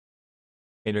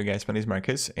Hey there guys, my name is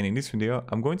Marcus, and in this video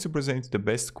I'm going to present the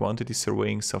best quantity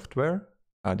surveying software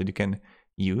that you can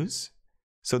use.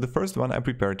 So the first one I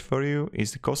prepared for you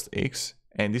is the CostX,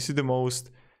 and this is the most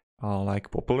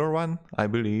popular one, I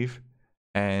believe,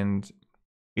 and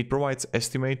it provides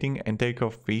estimating and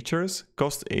takeoff features.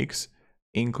 CostX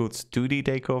includes 2D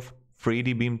takeoff,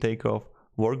 3D beam takeoff,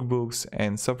 workbooks,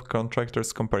 and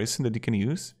subcontractors comparison that you can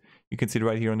use. You can see it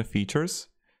right here on the features: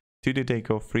 2D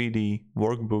takeoff, 3D,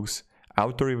 workbooks,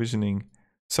 auto revisioning,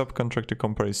 subcontractor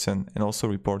comparison, and also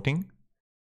reporting.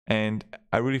 And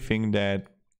I really think that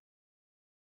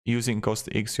using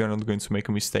CostX, you're not going to make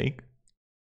a mistake.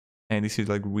 And this is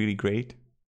like really great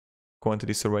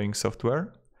quantity surveying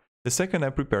software. The second I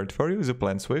prepared for you is a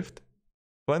PlanSwift.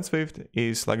 PlanSwift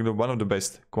is like one of the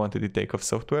best quantity takeoff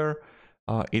software.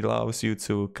 It allows you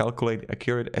to calculate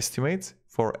accurate estimates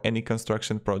for any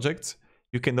construction projects.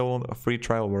 You can download a free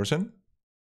trial version.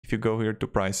 If you go here to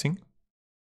pricing,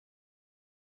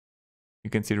 you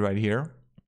can see it right here.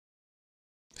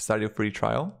 Start your free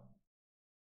trial.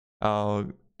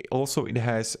 Also, it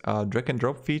has a drag and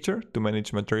drop feature to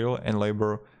manage material and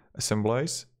labor assembly.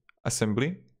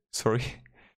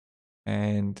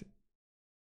 And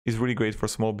it's really great for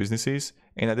small businesses.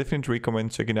 And I definitely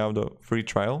recommend checking out the free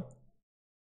trial.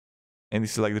 And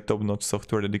this is like the top-notch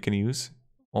software that you can use,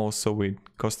 also with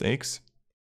CostX.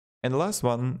 And the last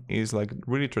one is like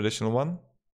really traditional one,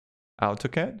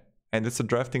 AutoCAD. And it's a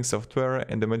drafting software,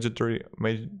 and the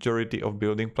majority of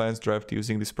building plans draft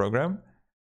using this program.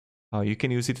 You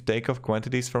can use it to take off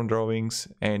quantities from drawings,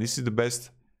 and this is the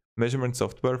best measurement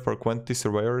software for quantity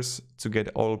surveyors to get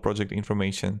all project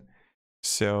information.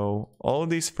 So all of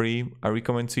these three I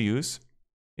recommend to use.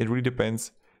 It really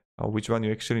depends which one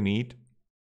you actually need.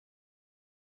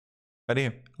 But yeah,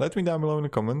 let me down below in the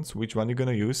comments which one you're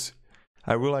gonna use.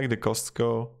 I really like the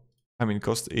CostX,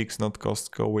 not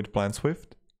Costco, with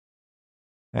PlanSwift.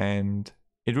 And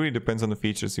it really depends on the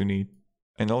features you need.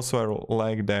 And also I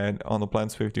like that on the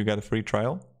PlanSwift you got a free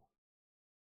trial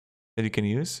that you can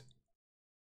use.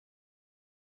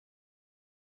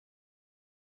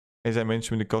 As I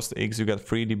mentioned with the CostX, you got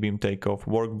 3D beam takeoff,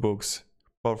 workbooks,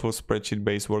 powerful spreadsheet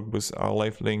based workbooks are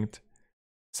live linked,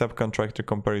 subcontractor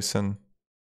comparison,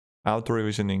 auto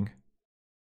revisioning,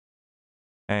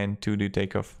 and 2D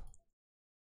takeoff.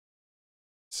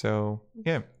 So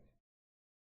yeah.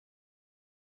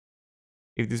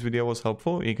 If this video was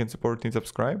helpful, you can support and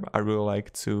subscribe. I really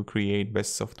like to create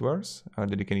best softwares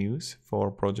that you can use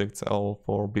for projects or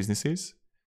for businesses.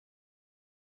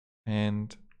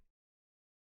 And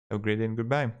have a great day and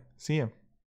goodbye. See ya.